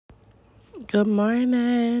Good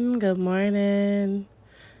morning, good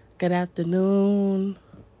afternoon.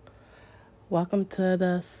 Welcome to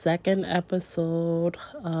the second episode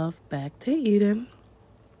of Back to Eden.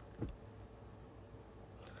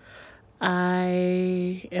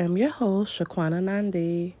 I am your host, Shaquana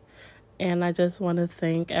Nandi, and I just want to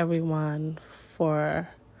thank everyone for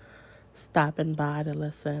stopping by to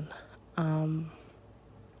listen.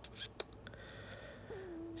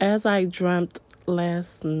 As I dreamt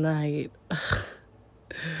last night,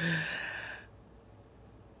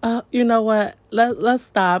 you know what? Let's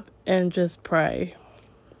stop and just pray.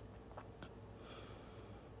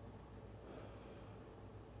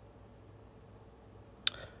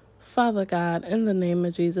 Father God, in the name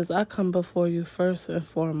of Jesus, I come before you first and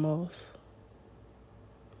foremost,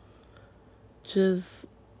 just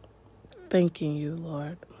thanking you,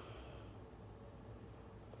 Lord.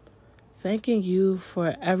 Thanking you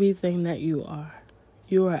for everything that you are.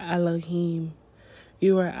 You are Elohim.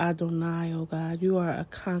 You are Adonai, oh God. You are a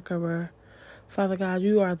conqueror. Father God,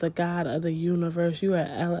 you are the God of the universe. You are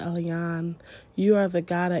El Elyon. You are the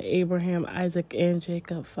God of Abraham, Isaac, and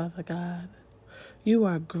Jacob, Father God. You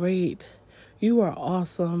are great. You are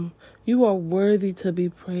awesome. You are worthy to be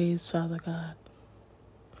praised, Father God.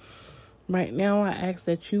 Right now, I ask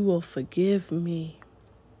that you will forgive me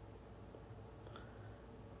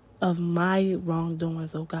of my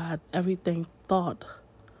wrongdoings, oh God. Everything thought,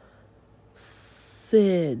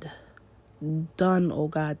 said, done, oh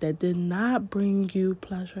God, that did not bring you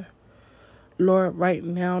pleasure. Lord, right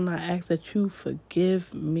now, I ask that you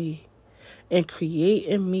forgive me and create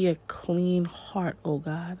in me a clean heart, oh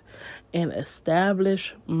God, and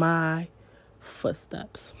establish my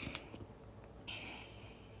footsteps.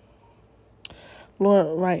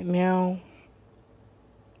 Lord, right now,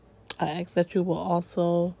 I ask that you will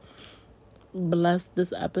also bless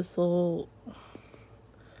this episode.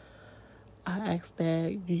 I ask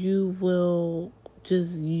that you will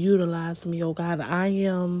just utilize me, oh God. I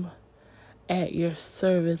am at your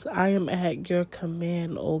service. I am at your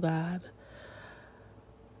command, oh God.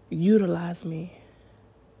 Utilize me.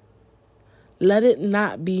 Let it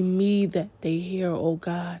not be me that they hear, oh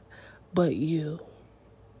God, but you.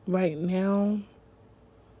 Right now,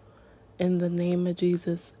 in the name of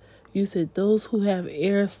Jesus, you said those who have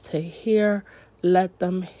ears to hear, let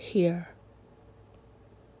them hear.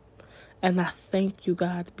 And I thank you,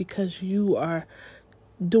 God, because you are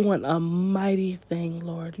doing a mighty thing,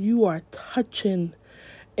 Lord. You are touching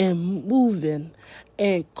and moving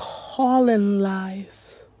and calling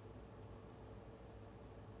lives.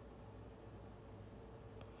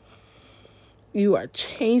 You are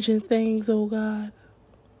changing things, oh God.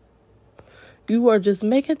 You are just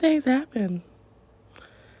making things happen.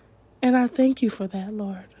 And I thank you for that,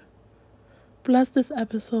 Lord. Bless this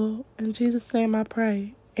episode. In Jesus' name I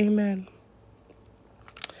pray. Amen.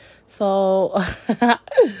 So,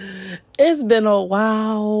 it's been a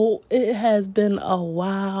while. It has been a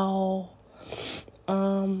while.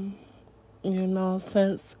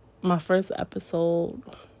 Since my first episode.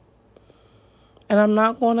 And I'm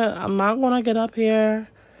not gonna get up here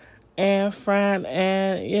and front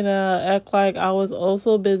and, act like I was oh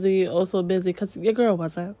so busy, because your girl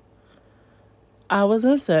wasn't. I was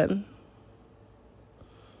in sin.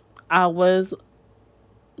 I was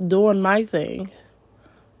doing my thing.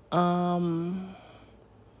 And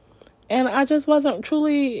I just wasn't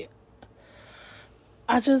truly,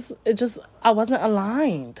 I wasn't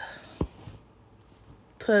aligned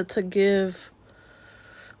to give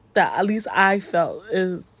that at least I felt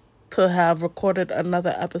is to have recorded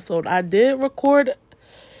another episode. I did record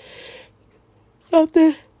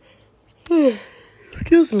something.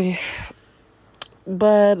 Excuse me.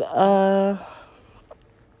 But,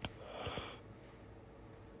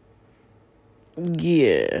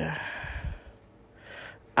 yeah.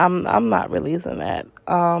 I'm not releasing that.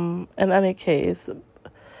 In any case,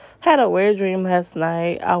 had a weird dream last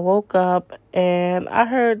night. I woke up and I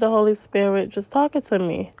heard the Holy Spirit just talking to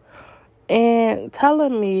me and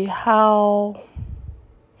telling me how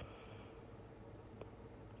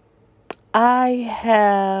I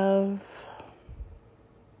have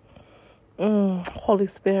Holy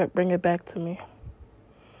Spirit, bring it back to me.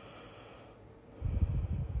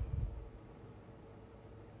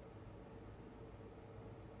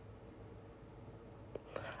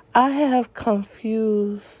 I have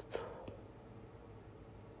confused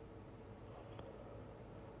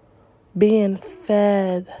being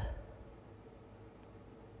fed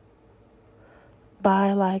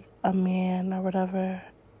by like a man or whatever.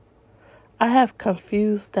 I have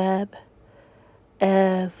confused that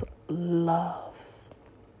as love.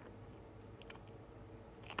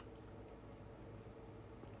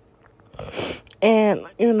 And,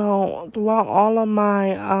 throughout all of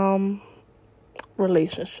my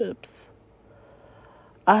relationships,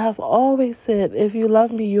 I have always said, if you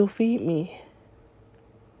love me, you'll feed me.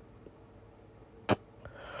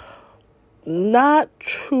 Not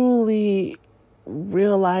truly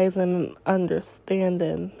realizing and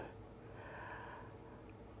understanding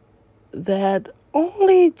that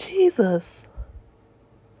only Jesus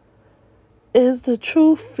is the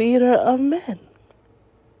true feeder of men.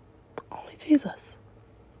 Only Jesus.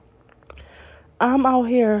 I'm out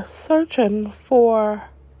here searching for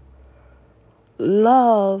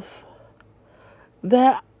love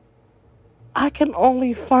that I can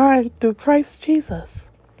only find through Christ Jesus.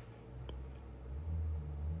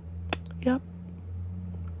 Yep.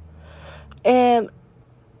 And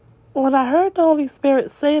when I heard the Holy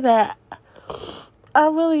Spirit say that, I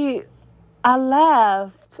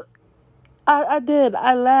laughed. I did.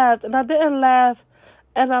 I laughed. And I didn't laugh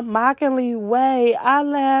in a mockingly way. I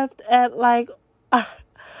laughed at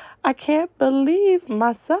I can't believe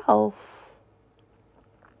myself.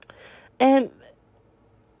 And,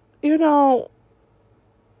 the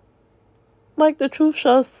truth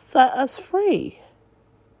shall set us free.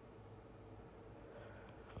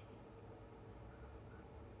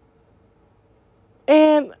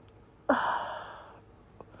 And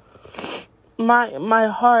my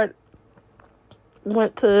heart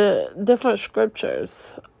went to different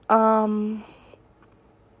scriptures.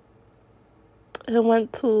 It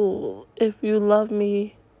went to, if you love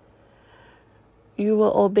me, you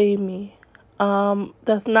will obey me.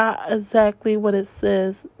 That's not exactly what it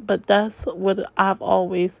says, but that's what I've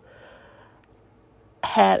always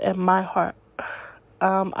had in my heart.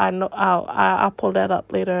 I know I'll pull that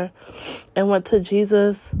up later. And went to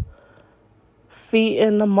Jesus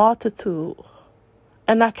feeding the multitude.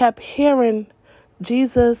 And I kept hearing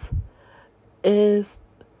Jesus is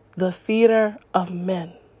the feeder of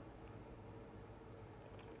men.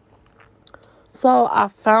 So I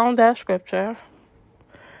found that scripture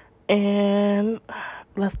and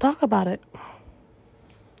let's talk about it.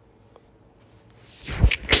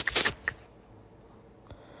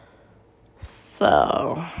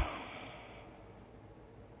 So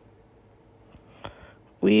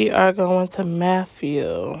we are going to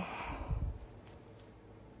Matthew.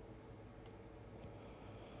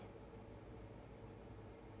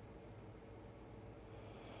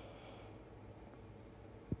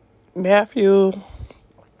 Matthew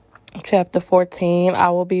chapter 14. I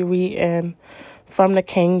will be reading from the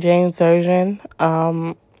King James Version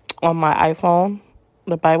on my iPhone,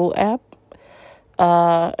 the Bible app.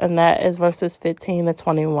 And that is verses 15 to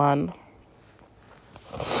 21.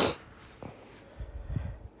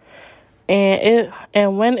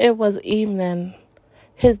 And when it was evening,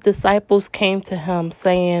 his disciples came to him,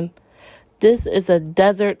 saying, "This is a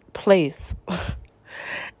desert place,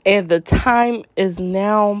 and the time is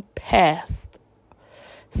now past.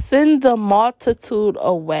 Send the multitude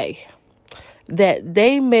away, that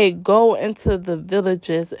they may go into the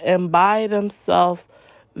villages and buy themselves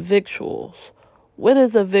victuals." What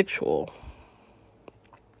is a victual?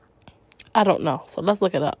 I don't know. So let's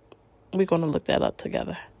look it up. We're going to look that up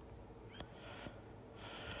together.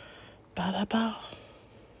 Ba-da-ba.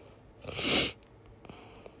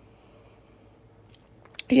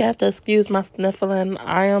 You have to excuse my sniffling.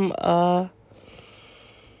 I am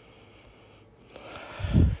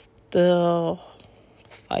still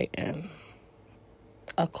fighting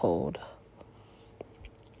a cold.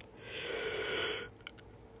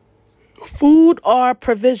 Food or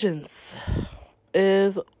provisions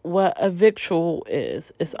is what a victual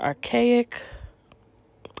is. It's archaic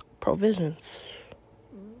provisions.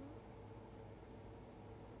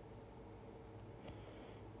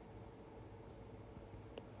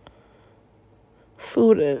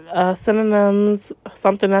 Food synonyms,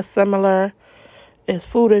 something that's similar, is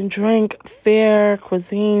food and drink, fare,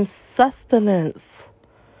 cuisine, sustenance.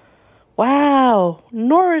 Wow,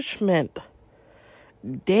 nourishment.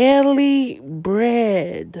 Daily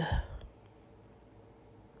bread.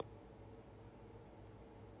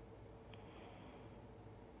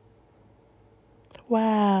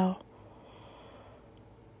 Wow.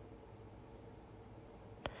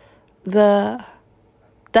 The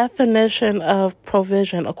definition of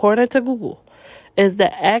provision, according to Google, is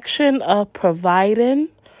the action of providing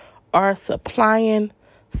or supplying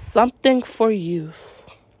something for use.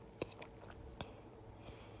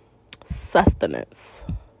 Sustenance.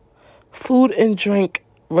 Food and drink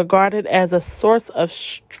regarded as a source of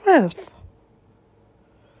strength,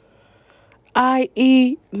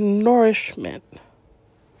 i.e. nourishment.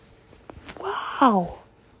 Wow.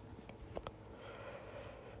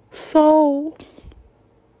 So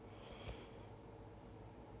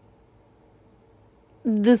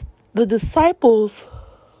the disciples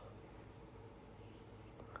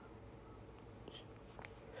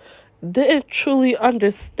didn't truly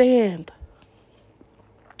understand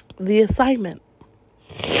the assignment.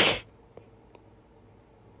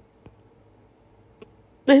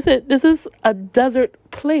 They said, this is a desert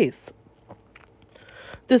place.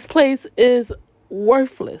 This place is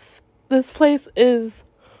worthless. This place is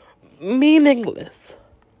meaningless.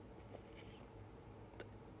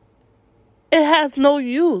 It has no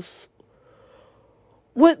use.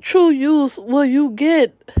 What true use will you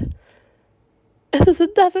get? This is a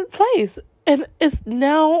desert place. And it's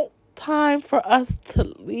now time for us to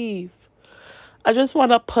leave. I just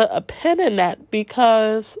want to put a pin in that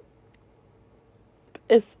because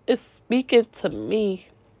it's speaking to me.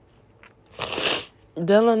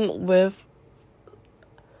 Dealing with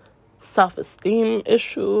self-esteem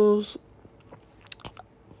issues,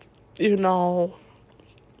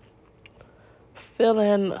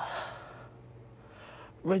 feeling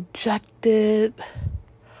rejected,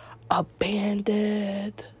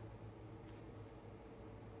 abandoned,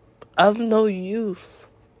 of no use,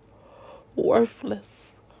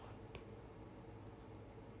 worthless,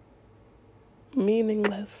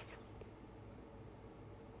 meaningless.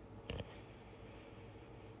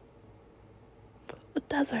 The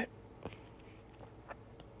desert.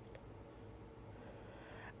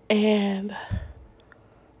 And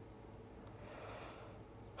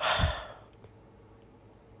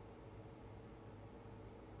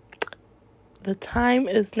the time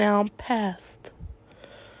is now past.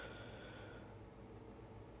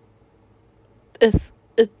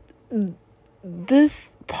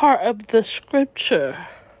 This part of the scripture,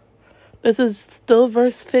 this is still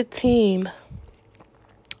verse 15.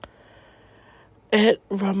 It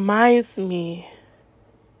reminds me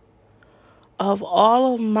of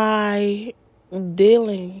all of my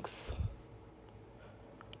dealings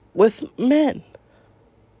with men.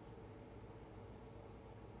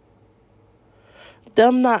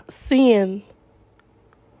 Them not seeing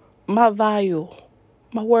my value,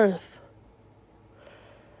 my worth.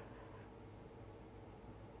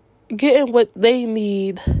 Getting what they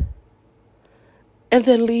need and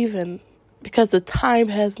then leaving because the time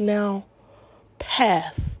has now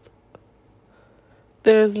passed.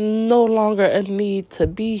 There's no longer a need to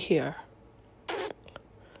be here.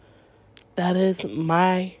 That is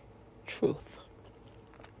my truth.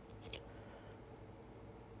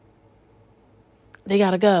 They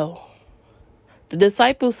gotta go. The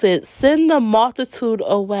disciples said, "Send the multitude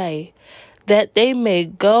away, that they may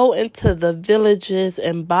go into the villages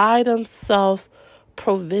and buy themselves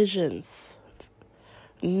provisions,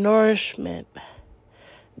 nourishment,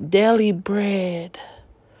 daily bread,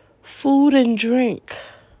 food and drink."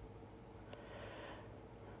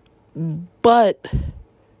 But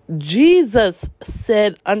Jesus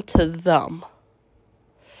said unto them,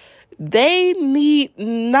 "They need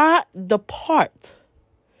not depart.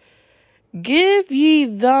 Give ye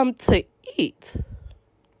them to eat."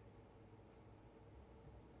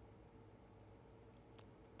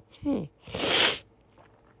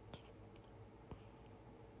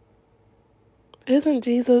 Isn't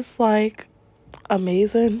Jesus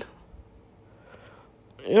amazing?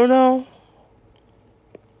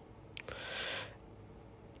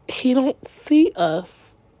 He don't see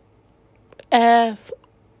us as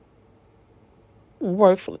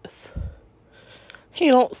worthless. He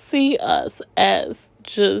don't see us as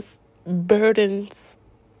just burdens,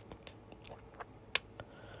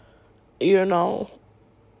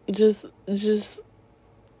 just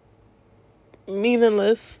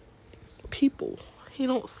meaningless people. He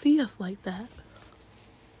don't see us like that.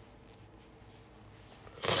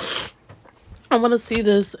 I want to see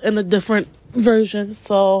this in a different version,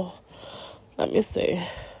 so let me see.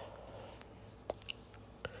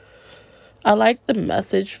 I like the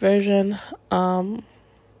Message version.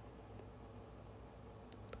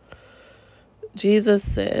 Jesus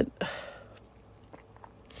said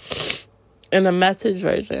in the Message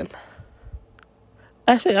version.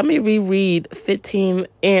 Actually, let me reread 15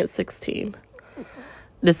 and 16.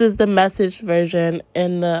 This is the Message version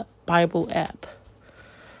in the Bible app.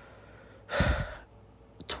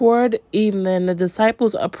 Toward evening, the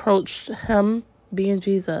disciples approached him, being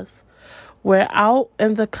Jesus. "We're out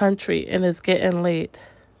in the country and it's getting late.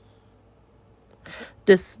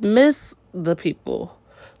 Dismiss the people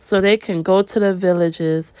so they can go to the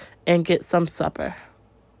villages and get some supper."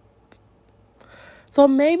 So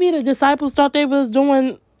maybe the disciples thought they was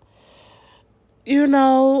doing,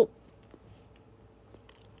 the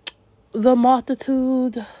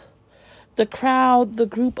multitude, the crowd, the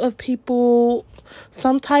group of people,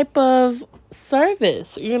 some type of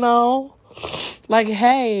service, Like,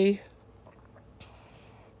 hey,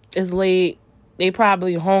 it's late. They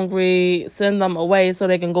probably hungry. Send them away so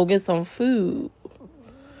they can go get some food.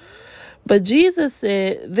 But Jesus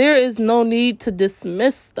said, there is no need to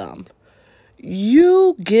dismiss them.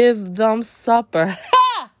 You give them supper.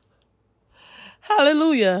 Ha!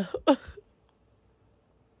 Hallelujah.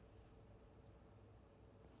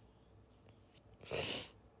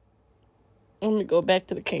 Let me go back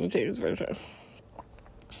to the King James Version.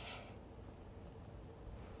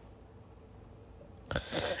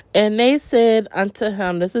 And they said unto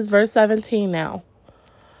him, this is verse 17 now,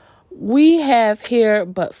 we have here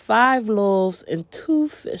but 5 loaves and 2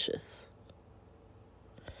 fishes.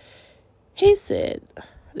 He said,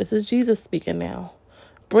 this is Jesus speaking now,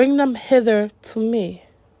 bring them hither to me.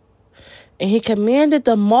 And he commanded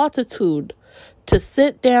the multitude to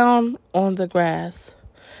sit down on the grass,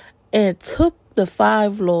 and took the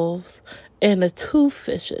 5 loaves and the 2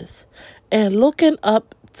 fishes, and looking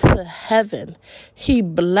up to heaven, he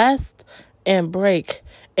blessed and brake,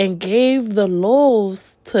 and gave the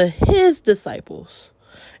loaves to his disciples,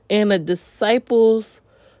 and the disciples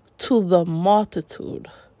to the multitude.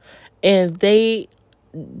 And they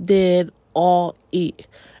did all eat,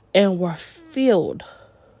 and were filled.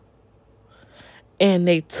 And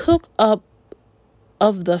they took up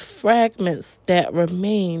of the fragments that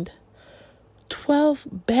remained 12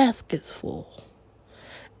 baskets full.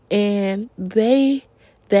 And they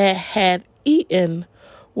that had eaten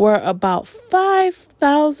were about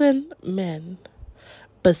 5,000 men,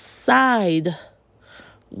 beside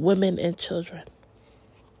women and children.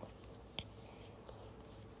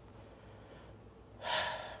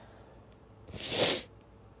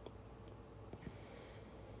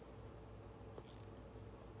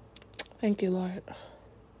 Thank you, Lord.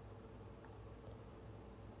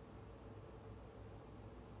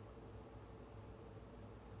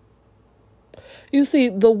 You see,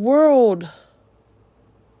 the world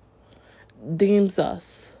deems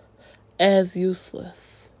us as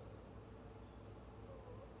useless.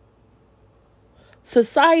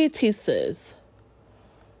 Society says,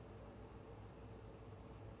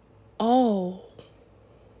 oh,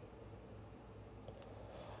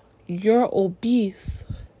 you're obese.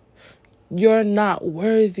 You're not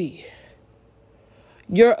worthy.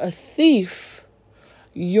 You're a thief.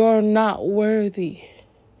 You're not worthy.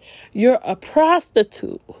 You're a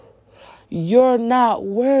prostitute. You're not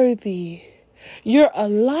worthy. You're a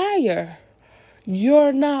liar.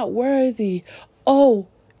 You're not worthy. Oh,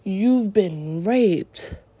 you've been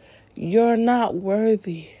raped. You're not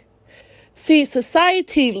worthy. See,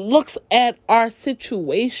 society looks at our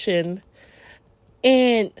situation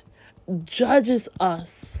and judges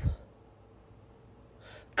us,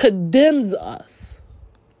 condemns us,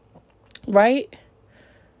 right?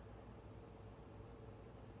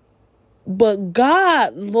 But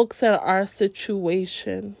God looks at our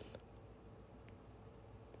situation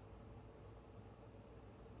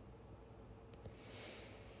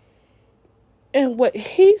and what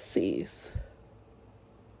he sees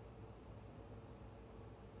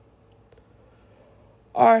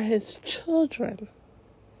are his children.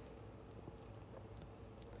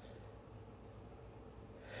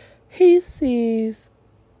 He sees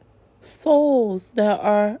souls that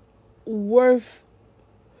are worth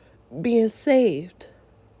being saved.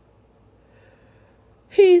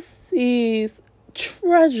 He sees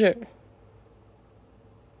treasure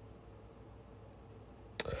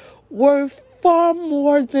worth far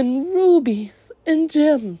more than rubies and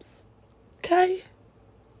gems. Okay?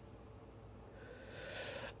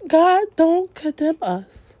 God don't condemn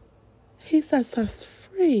us. He sets us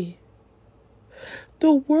free.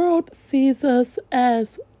 The world sees us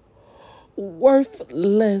as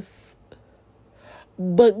worthless,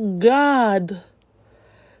 but God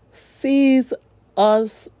sees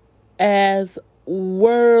us as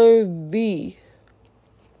worthy.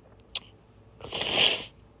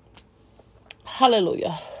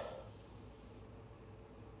 Hallelujah.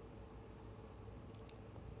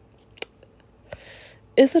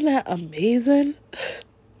 Isn't that amazing?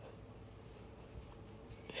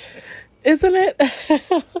 Isn't it?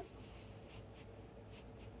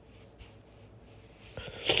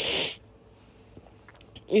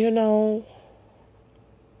 You know,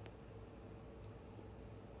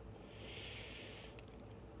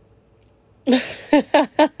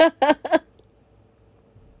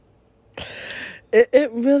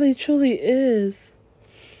 it really truly is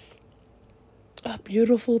a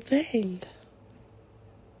beautiful thing.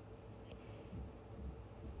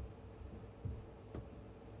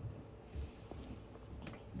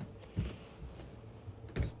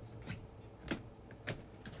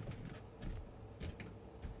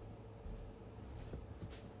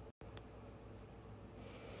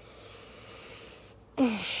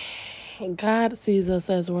 God sees us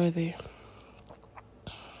as worthy.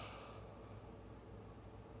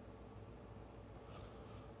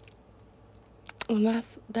 And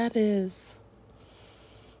that is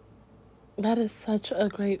such a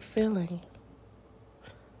great feeling.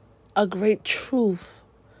 A great truth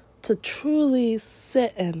to truly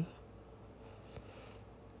sit in.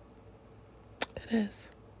 It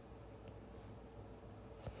is.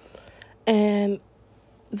 And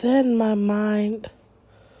then my mind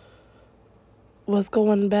was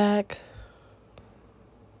going back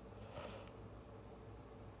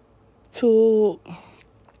to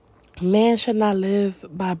man should not live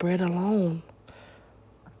by bread alone.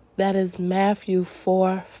 That is Matthew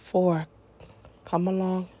 4:4. Come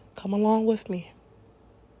along with me.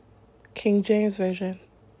 King James Version.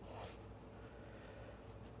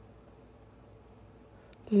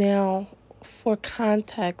 Now, for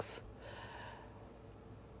context,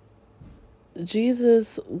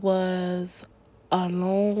 Jesus was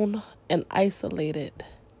alone and isolated,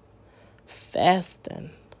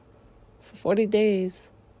 fasting for 40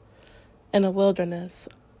 days in a wilderness.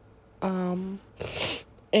 And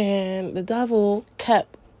the devil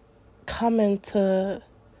kept coming to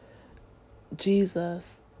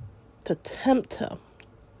Jesus to tempt him,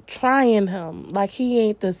 trying him like he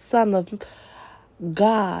ain't the son of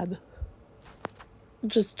God.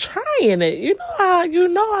 Just trying it. You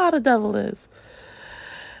know how the devil is.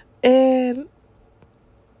 And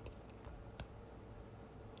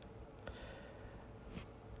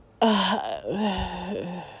all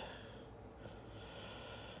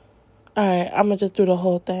right, I'm gonna just do the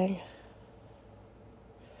whole thing.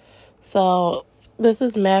 So this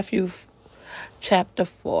is Matthew chapter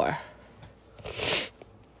 4.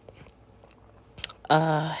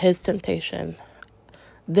 His temptation.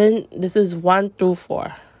 Then this is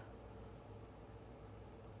 1-4.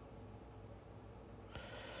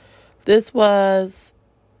 This was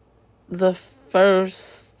the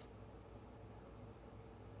first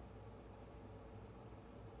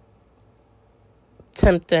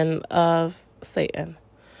tempting of Satan.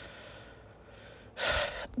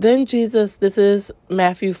 Then Jesus, this is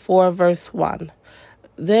Matthew 4 verse 1.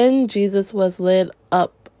 Then Jesus was led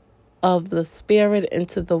up of the Spirit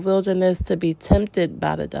into the wilderness to be tempted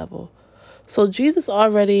by the devil. So Jesus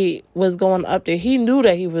already was going up there. He knew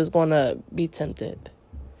that he was going to be tempted,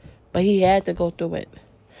 but he had to go through it.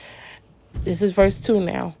 This is verse 2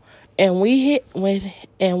 now. And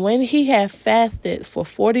when he had fasted for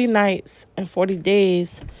 40 nights and 40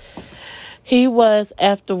 days, he was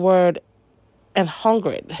afterward and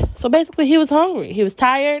hungered. So basically he was hungry. He was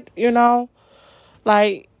tired,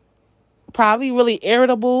 like probably really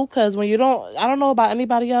irritable, because when I don't know about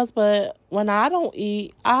anybody else, but when I don't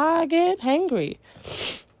eat, I get hangry.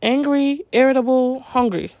 Angry, irritable,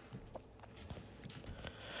 hungry.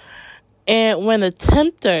 And when the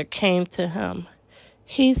tempter came to him,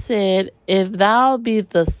 he said, "If thou be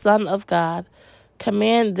the Son of God,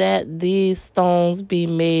 command that these stones be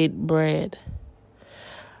made bread."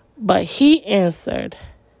 But he answered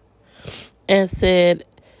and said,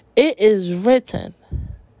 "It is written,"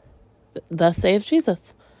 thus saith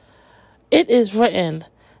Jesus, "it is written,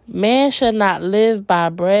 man shall not live by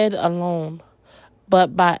bread alone,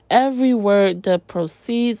 but by every word that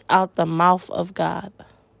proceeds out the mouth of God."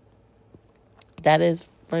 That is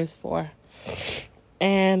verse 4.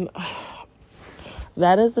 And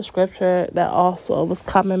that is the scripture that also was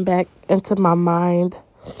coming back into my mind.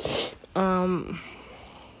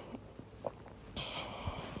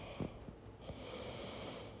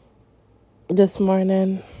 This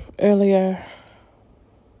morning, earlier.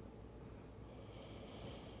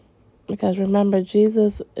 Because remember,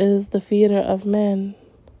 Jesus is the feeder of men.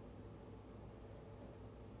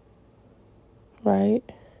 Right?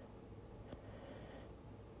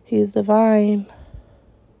 He's divine.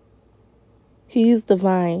 He's the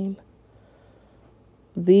vine.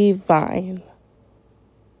 The vine.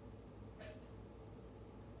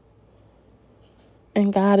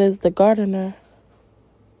 And God is the gardener.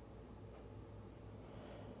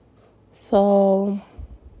 So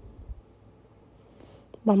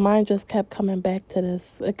my mind just kept coming back to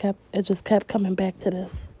this. It just kept coming back to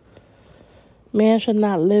this. Man should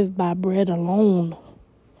not live by bread alone,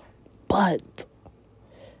 but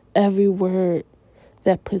every word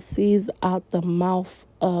that proceeds out the mouth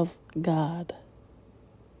of God.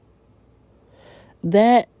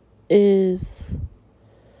 That is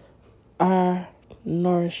our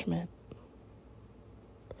nourishment.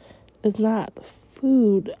 It's not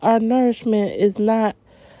food. Our nourishment is not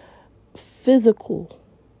physical.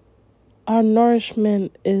 Our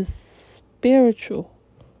nourishment is spiritual.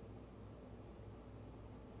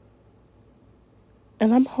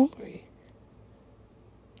 And I'm hungry.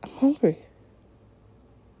 hungry.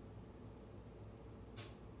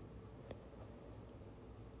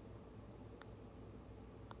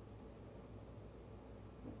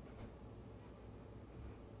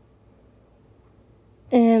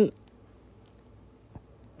 And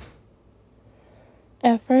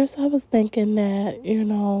at first I was thinking that,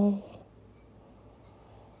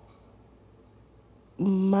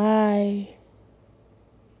 my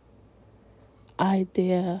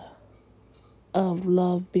idea of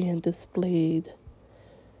love being displayed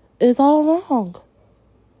is all wrong.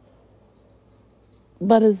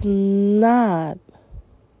 But it's not.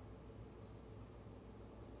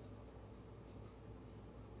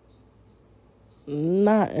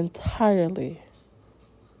 Not entirely.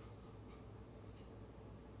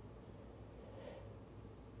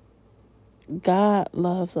 God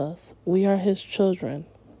loves us. We are his children.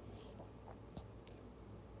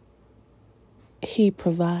 He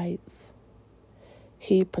provides.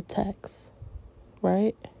 He protects.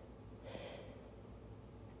 Right?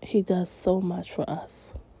 He does so much for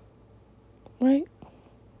us. Right?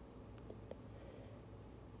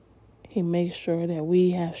 He makes sure that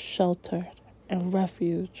we have shelter and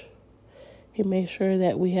refuge. He makes sure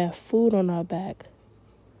that we have food on our back.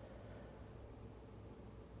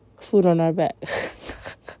 Food on our back.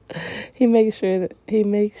 He makes sure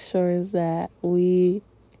that we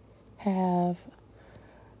have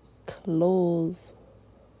clothes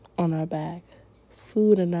on our back,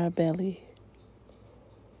 food in our belly.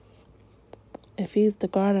 If he's the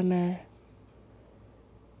gardener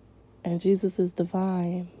and Jesus is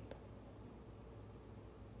divine,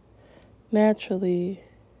 naturally,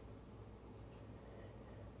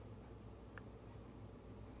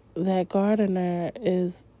 that gardener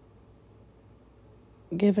is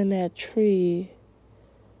giving that tree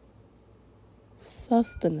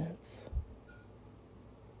sustenance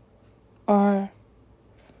or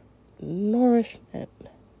nourishment.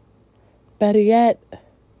 Better yet,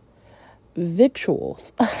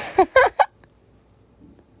 victuals.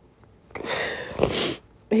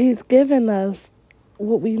 He's given us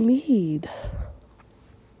what we need.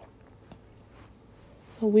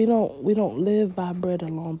 So we don't live by bread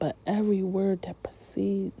alone, but every word that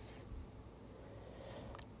proceeds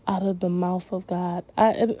out of the mouth of God.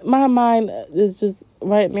 My mind is just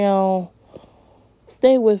right now,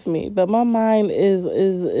 stay with me, but my mind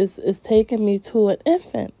is taking me to an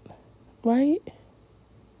infant, right?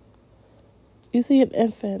 You see an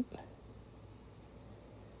infant,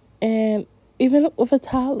 and even with a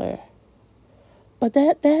toddler, but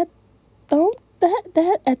that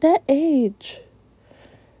at that age,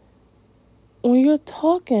 when you're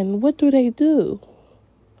talking, what do?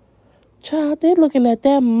 Child, they're looking at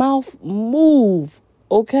that mouth move,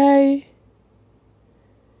 okay?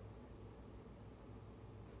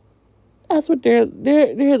 That's what they're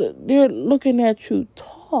looking at you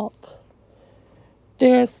talk.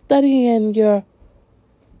 They're studying your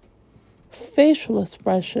facial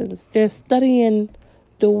expressions. They're studying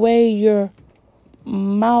the way your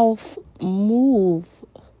mouth move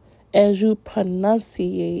as you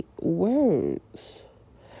pronunciate words.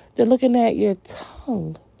 They're looking at your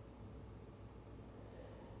tongue.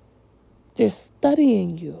 They're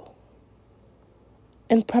studying you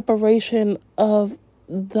in preparation of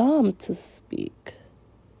them to speak.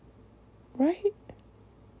 Right?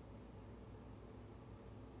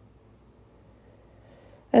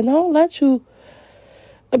 And don't let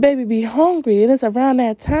a baby be hungry. And it's around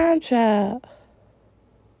that time, child.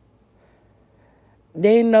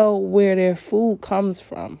 They know where their food comes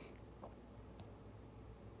from.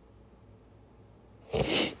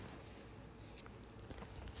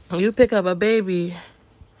 You pick up a baby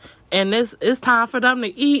and it's time for them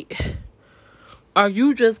to eat, or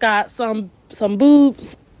you just got some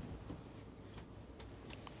boobs,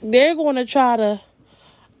 they're going to try to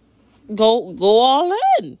go all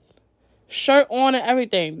in. Shirt on and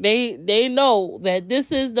everything. They know that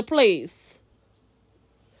this is the place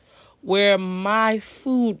where my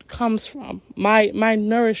food comes from, my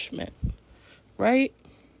nourishment, right?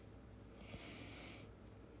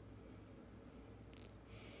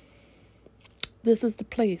 This is the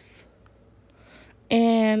place.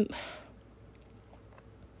 And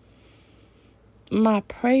my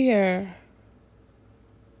prayer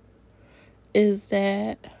is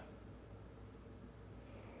that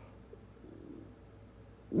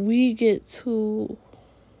we get to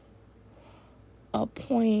a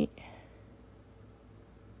point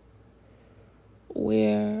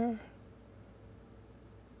where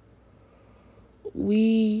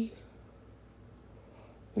we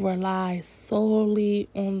rely solely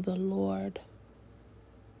on the Lord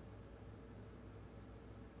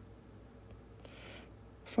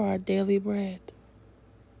for our daily bread.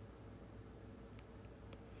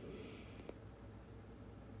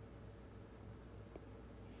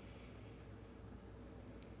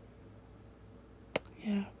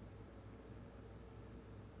 Yeah.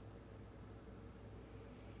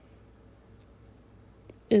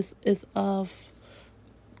 It's of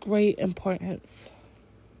great importance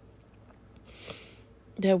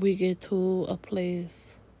that we get to a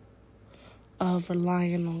place of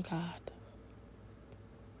relying on God.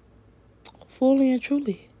 Fully and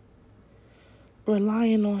truly.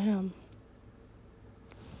 Relying on Him.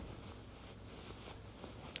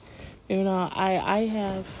 You know, I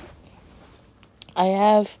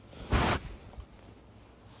have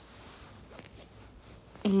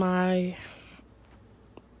my,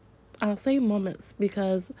 I'll say moments,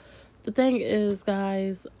 because the thing is,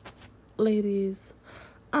 guys, ladies,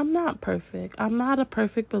 I'm not perfect. I'm not a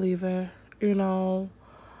perfect believer. You know,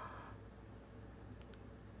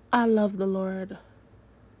 I love the Lord.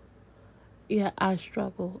 Yeah, I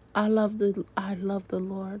struggle. I love the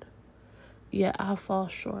Lord. Yeah, I fall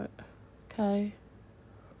short. Okay?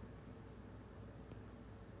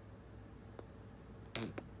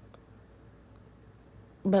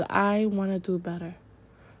 But I want to do better.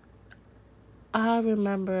 I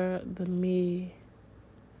remember the me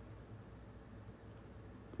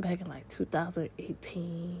back in like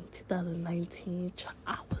 2018, 2019.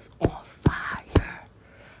 I was on fire.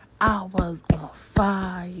 I was on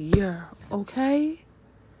fire, okay?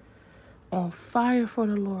 On fire for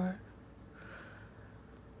the Lord.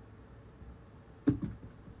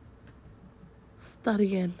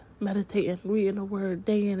 Studying, meditating, reading the word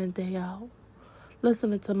day in and day out.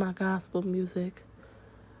 Listening to my gospel music.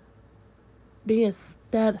 Being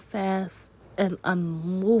steadfast and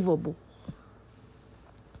unmovable.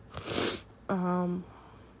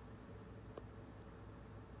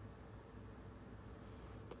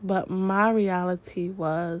 But my reality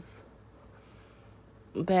was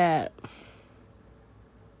that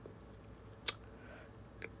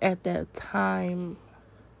at that time,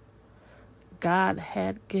 God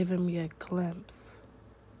had given me a glimpse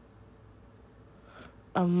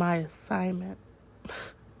of my assignment,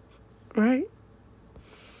 right?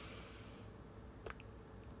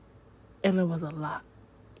 And it was a lot.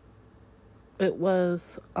 It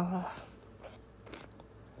was a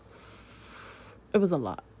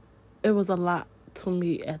lot. It was a lot to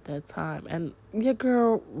me at that time. And your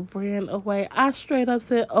girl ran away. I straight up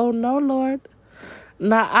said, "Oh no, Lord.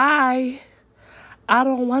 Now I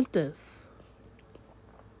don't want this.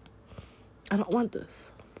 I don't want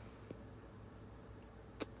this."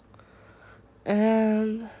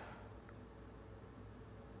 And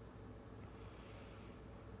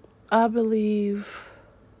I believe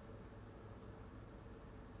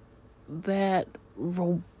that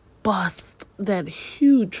that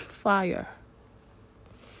huge fire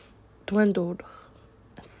dwindled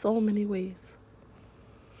in so many ways.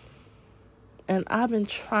 And I've been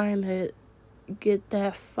trying to get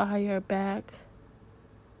that fire back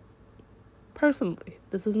personally.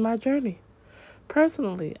 This is my journey.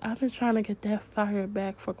 Personally, I've been trying to get that fire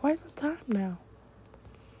back for quite some time now.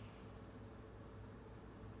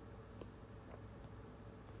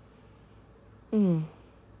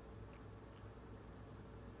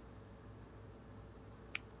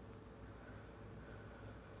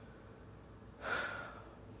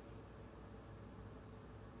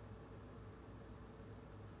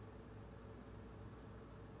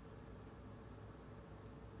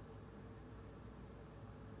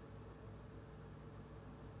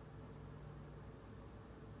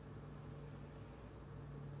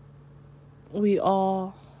 We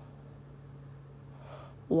all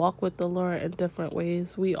walk with the Lord in different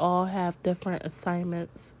ways. We all have different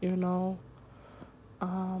assignments, you know.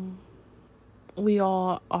 We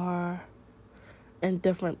all are in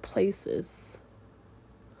different places.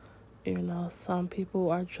 You know, some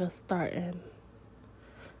people are just starting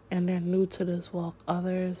and they're new to this walk.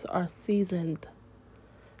 Others are seasoned.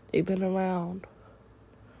 They've been around,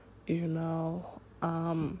 you know.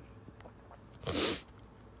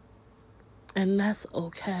 And that's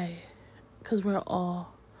okay, because we're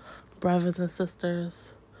all brothers and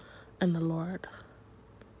sisters in the Lord.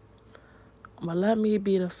 But let me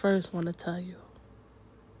be the first one to tell you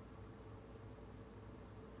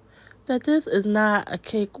that this is not a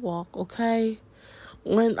cakewalk, okay?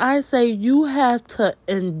 When I say you have to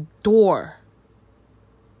endure,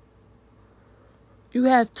 you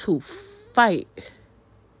have to fight,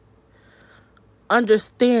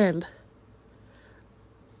 understand,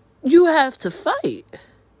 you have to fight.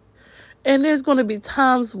 And there's going to be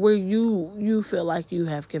times where you feel like you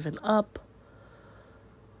have given up.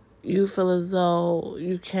 You feel as though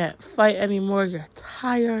you can't fight anymore. You're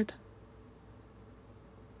tired.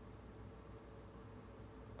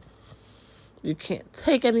 You can't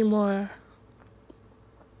take anymore.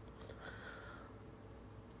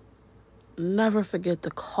 Never forget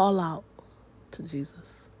to call out to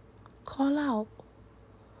Jesus. Call out.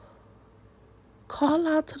 Call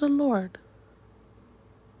out to the Lord.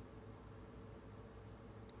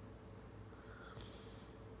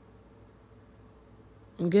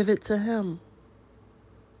 And give it to Him.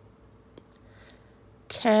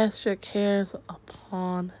 Cast your cares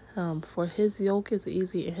upon Him, for His yoke is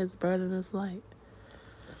easy and His burden is light.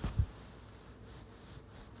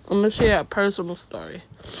 I'm going to share a personal story.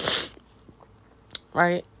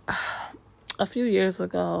 Right? A few years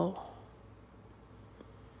ago,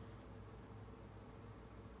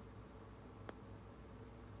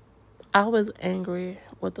 I was angry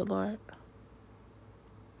with the Lord.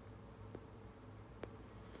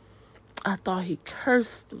 I thought He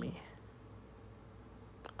cursed me.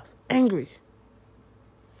 I was angry.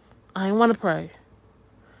 I didn't want to pray.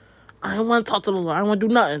 I didn't want to talk to the Lord. I didn't want to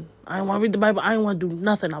do nothing. I didn't want to read the Bible. I didn't want to do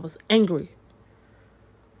nothing. I was angry.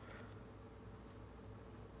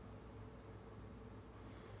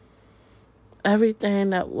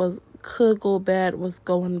 Everything that could go bad was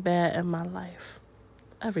going bad in my life.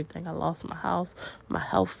 Everything. I lost my house. My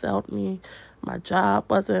health failed me. My job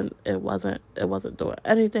wasn't doing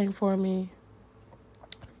anything for me.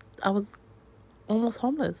 I was almost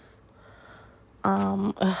homeless.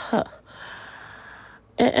 In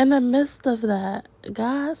the midst of that,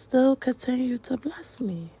 God still continued to bless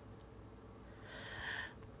me.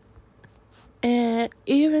 And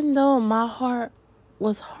even though my heart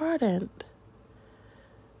was hardened,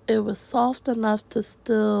 it was soft enough to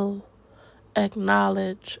still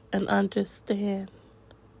acknowledge and understand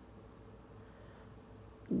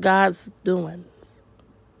God's doings.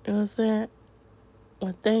 You know what I'm saying?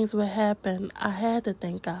 When things would happen, I had to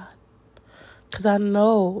thank God. Because I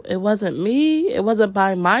know it wasn't me. It wasn't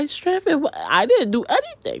by my strength. I didn't do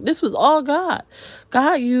anything. This was all God.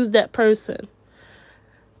 God used that person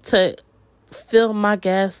to fill my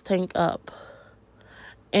gas tank up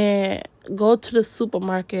and go to the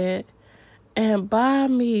supermarket and buy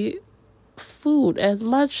me food as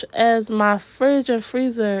much as my fridge and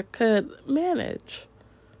freezer could manage.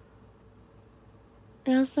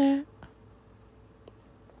 You understand?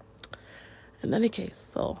 In any case,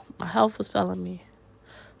 so my health was failing me.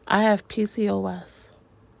 I have PCOS.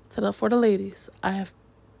 For the ladies, I have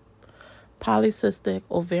polycystic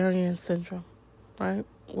ovarian syndrome, right?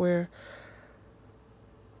 Where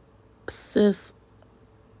cysts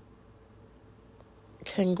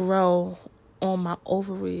can grow on my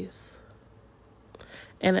ovaries.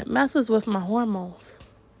 And it messes with my hormones.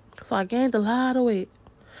 So I gained a lot of weight.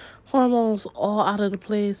 Hormones all out of the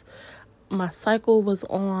place. My cycle was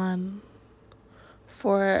on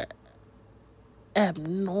for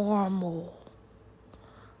abnormal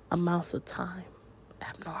amounts of time.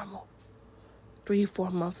 Abnormal.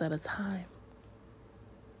 3-4 months at a time.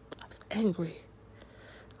 I was angry.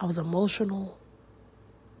 I was emotional.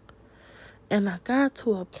 And I got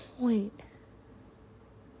to a point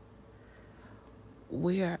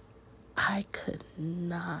where I could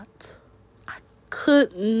not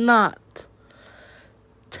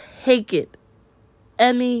take it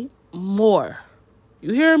anymore.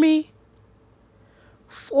 You hear me?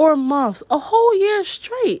 4 months, a whole year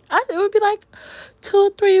straight. It would be like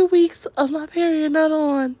 2-3 weeks of my period not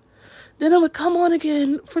on. Then it would come on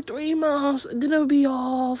again for 3 months. And then it would be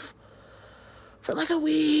off for like a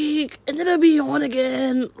week. And then it would be on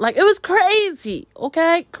again. Like, it was crazy.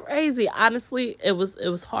 Okay? Crazy. Honestly, it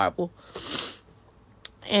was horrible.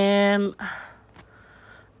 And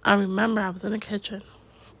I remember I was in the kitchen.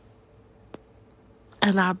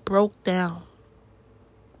 And I broke down.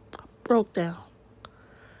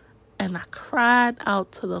 And I cried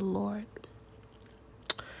out to the Lord.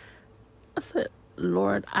 I said,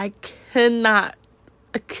 Lord, I cannot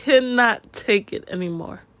take it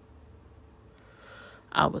anymore.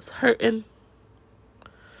 I was hurting.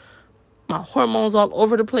 My hormones all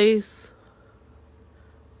over the place.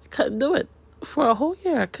 I couldn't do it for a whole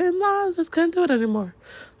year. I just couldn't do it anymore.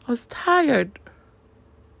 I was tired.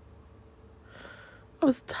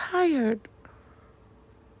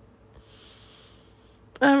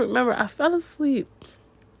 I remember I fell asleep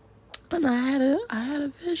and I had a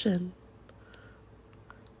vision.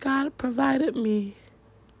 God provided me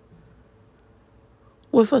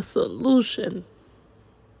with a solution.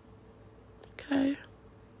 Okay?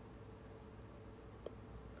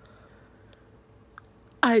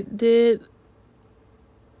 I did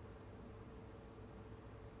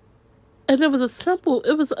And it was a simple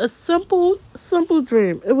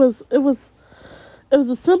dream. It was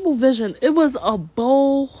a simple vision. It was a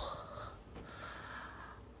bowl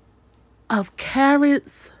of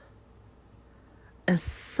carrots and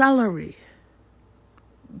celery.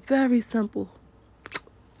 Very simple.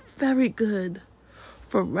 Very good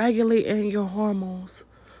for regulating your hormones.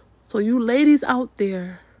 So you ladies out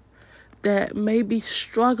there that may be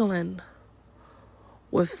struggling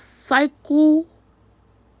with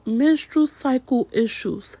menstrual cycle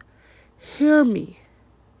issues, hear me.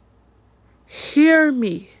 Hear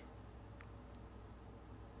me.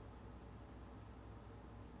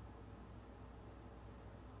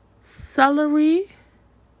 Celery,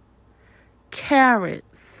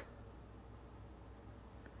 carrots,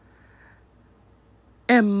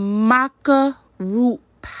 and maca root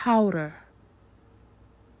powder.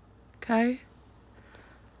 Okay?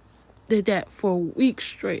 Did that for a week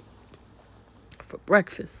straight for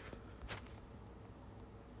breakfast.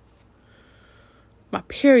 My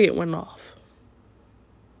period went off.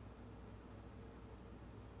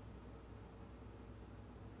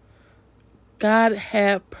 God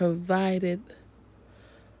had provided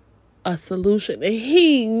a solution. And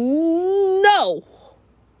He know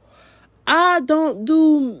I don't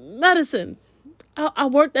do medicine. I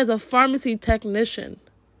worked as a pharmacy technician.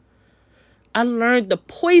 I learned the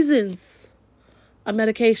poisons of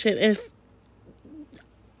medication. And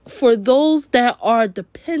for those that are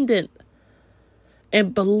dependent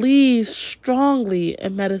and believe strongly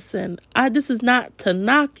in medicine, this is not to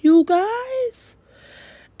knock you guys.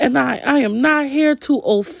 And I am not here to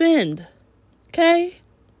offend, okay?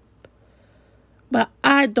 But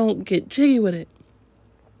I don't get jiggy with it.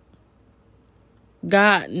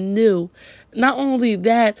 God knew. Not only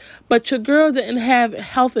that, but your girl didn't have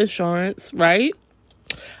health insurance, right?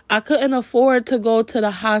 I couldn't afford to go to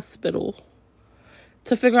the hospital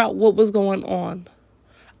to figure out what was going on.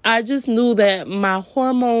 I just knew that my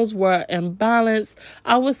hormones were imbalanced.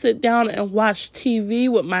 I would sit down and watch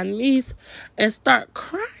TV with my niece and start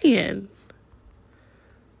crying.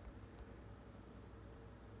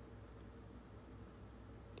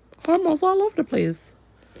 Hormones all over the place.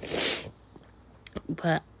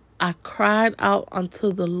 But I cried out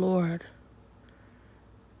unto the Lord,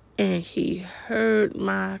 and He heard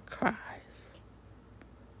my cries.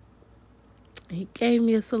 He gave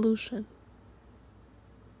me a solution.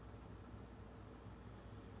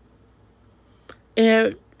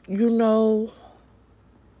 And,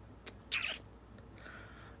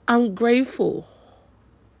 I'm grateful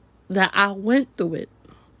that I went through it,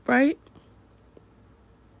 right?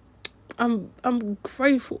 I'm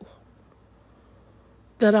grateful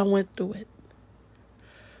that I went through it.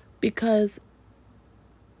 Because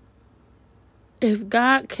if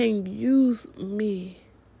God can use me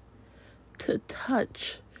to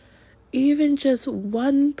touch even just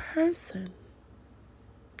one person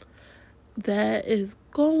that is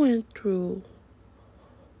going through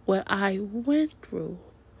what I went through,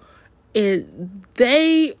 and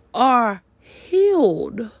they are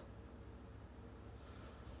healed,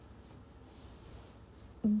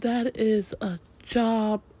 that is a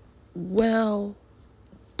job well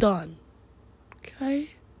done.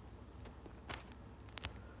 Okay?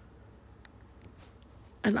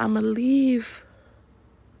 And I'm gonna leave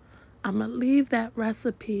that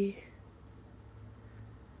recipe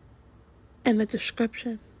in the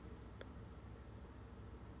description.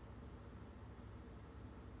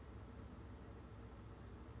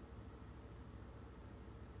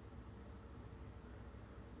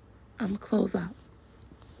 I'm gonna close out.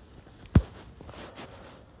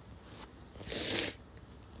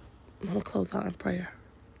 I'm gonna close out in prayer.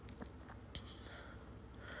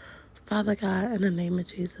 Father God, in the name of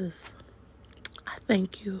Jesus, I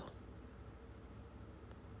thank you.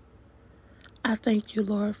 I thank you,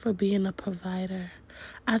 Lord, for being a provider.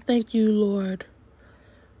 I thank you, Lord,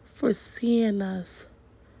 for seeing us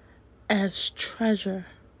as treasure.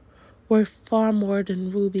 We're far more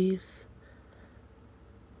than rubies.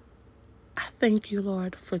 I thank you,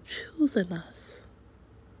 Lord, for choosing us.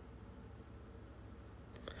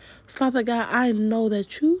 Father God, I know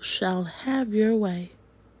that you shall have your way.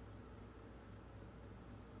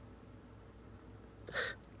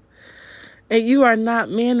 And you are not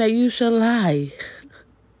man that you shall lie.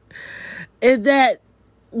 And that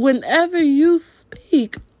whenever you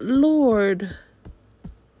speak, Lord,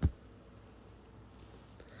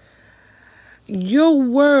 your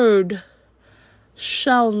word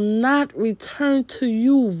shall not return to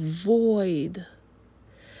you void,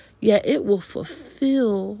 yet it will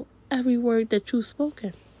fulfill every word that you've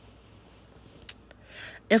spoken.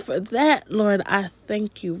 And for that, Lord, I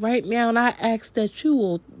thank you right now. And I ask that you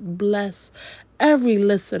will bless every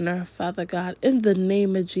listener, Father God, in the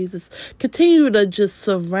name of Jesus. Continue to just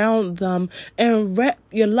surround them and wrap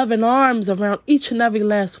your loving arms around each and every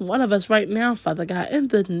last one of us right now, Father God, in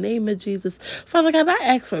the name of Jesus. Father God, I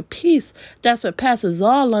ask for peace that surpasses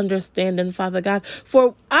all understanding, Father God.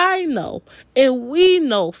 For I know and we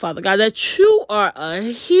know, Father God, that you are a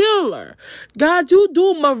healer. God, you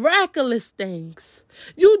do miraculous things.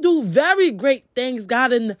 You do very great things,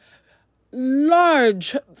 God, in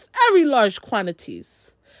very large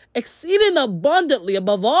quantities, exceeding abundantly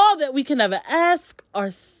above all that we can ever ask or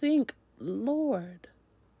think, Lord.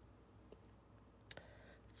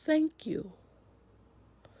 Thank you.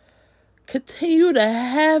 Continue to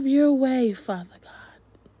have your way, Father God.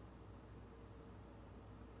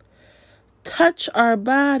 Touch our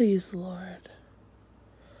bodies, Lord,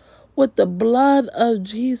 with the blood of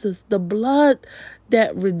Jesus, the blood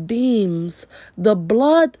that redeems, the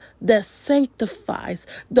blood that sanctifies,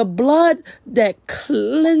 the blood that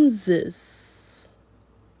cleanses,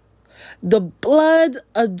 the blood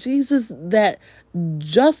of Jesus that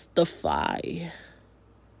justifies.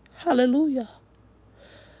 Hallelujah.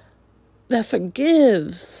 That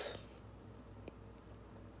forgives.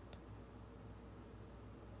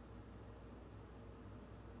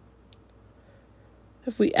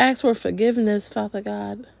 If we ask for forgiveness, Father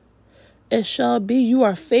God, it shall be. You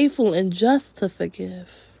are faithful and just to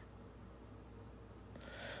forgive.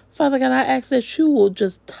 Father God, I ask that you will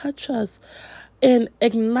just touch us and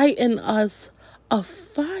ignite in us a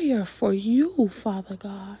fire for you, Father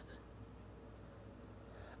God.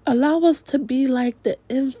 Allow us to be like the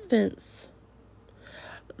infants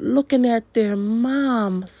looking at their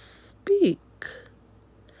mom speak,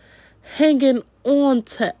 hanging on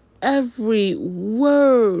to every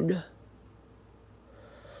word.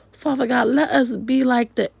 Father God, let us be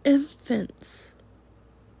like the infants,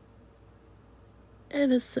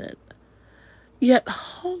 innocent, yet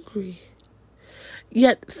hungry,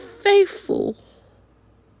 yet faithful.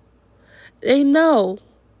 They know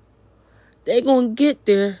they're going to get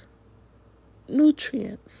their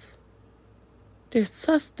nutrients, their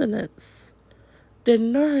sustenance, their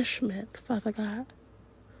nourishment, Father God.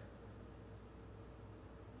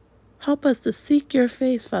 Help us to seek your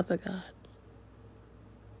face, Father God.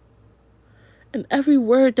 And every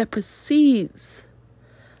word that proceeds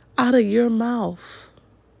out of your mouth,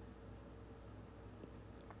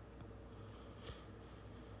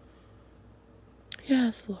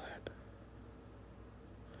 yes, Lord.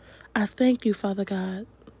 I thank you, Father God,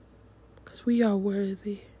 because we are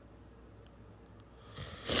worthy.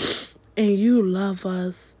 And you love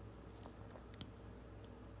us.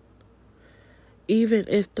 Even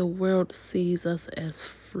if the world sees us as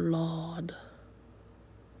flawed,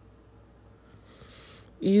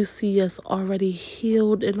 you see us already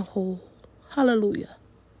healed and whole. Hallelujah.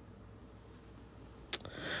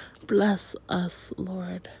 Bless us,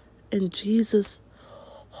 Lord, in Jesus'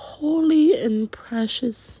 holy and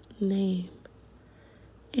precious name.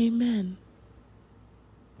 Amen.